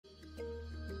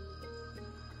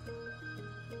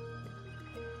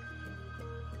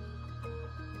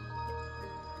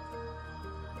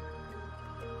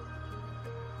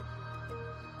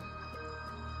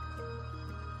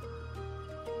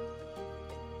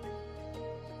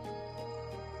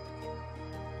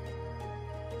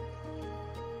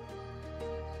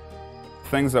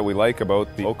things that we like about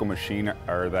the Eco machine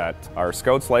are that our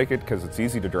scouts like it because it's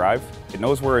easy to drive. It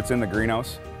knows where it's in the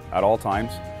greenhouse at all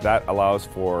times. That allows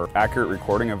for accurate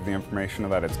recording of the information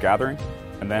that it's gathering,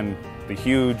 and then the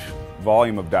huge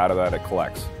volume of data that it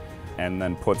collects, and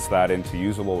then puts that into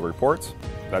usable reports.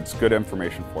 That's good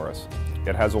information for us.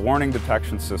 It has a warning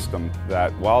detection system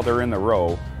that while they're in the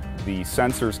row, the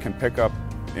sensors can pick up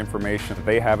information that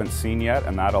they haven't seen yet,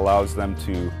 and that allows them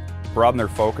to broaden their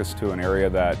focus to an area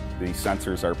that the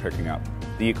sensors are picking up.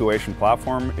 The Ecoation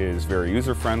platform is very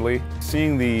user-friendly.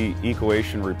 Seeing the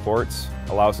Ecoation reports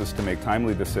allows us to make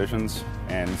timely decisions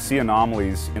and see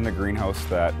anomalies in the greenhouse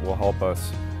that will help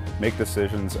us make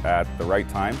decisions at the right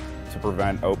time to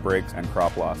prevent outbreaks and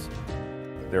crop loss.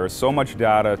 There is so much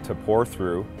data to pour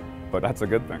through, but that's a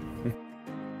good thing.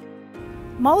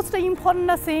 Most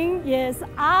important thing is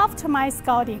after my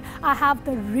scouting, I have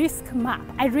the risk map.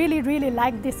 I really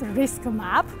like this risk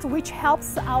map, which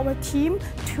helps our team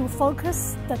to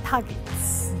focus the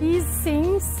targets. These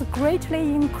things greatly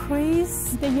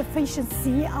increase the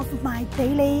efficiency of my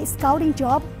daily scouting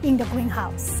job in the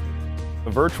greenhouse.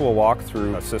 The virtual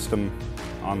walkthrough system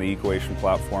on the Ecoation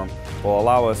platform will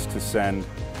allow us to send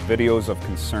videos of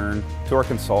concern to our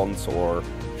consultants or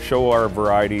show our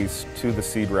varieties to the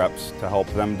seed reps to help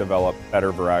them develop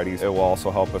better varieties. It will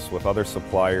also help us with other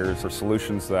suppliers or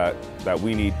solutions that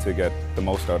we need to get the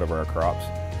most out of our crops.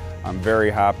 I'm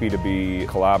very happy to be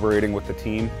collaborating with the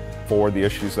team for the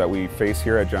issues that we face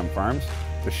here at Jem Farms.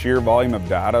 The sheer volume of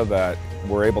data that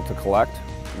we're able to collect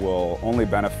will only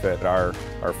benefit our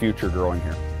future growing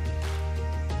here.